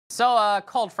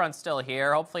Cold front still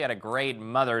here. Hopefully had a great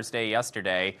Mother's Day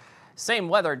yesterday. Same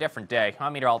weather, different day.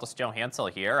 I'm meteorologist Joe Hansel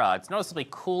here. It's noticeably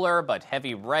cooler, but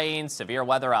heavy rain, severe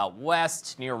weather out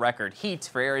west, near record heat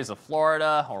for areas of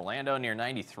Florida, Orlando near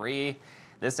 93.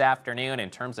 This afternoon, in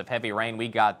terms of heavy rain, we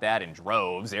got that in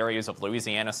droves. Areas of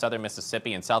Louisiana, southern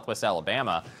Mississippi, and southwest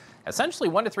Alabama. Essentially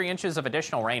 1 to 3 inches of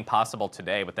additional rain possible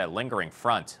today with that lingering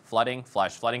front. Flooding,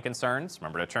 flash flooding concerns.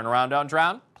 Remember to turn around, don't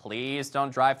drown. Please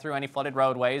don't drive through any flooded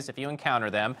roadways if you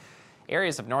encounter them.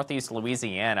 Areas of northeast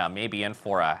Louisiana may be in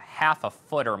for a half a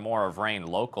foot or more of rain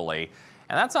locally.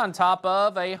 And that's on top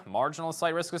of a marginal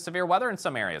slight risk of severe weather in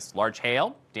some areas. Large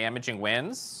hail, damaging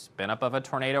winds, spin up of a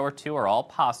tornado or two are all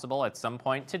possible at some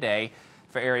point today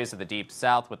for areas of the deep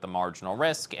south with the marginal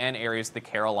risk and areas of the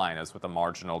Carolinas with a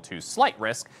marginal to slight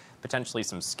risk. Potentially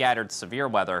some scattered severe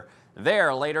weather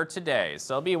there later today.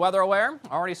 So be weather aware.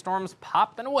 Already storms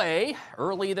popping away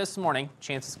early this morning.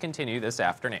 Chances continue this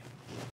afternoon.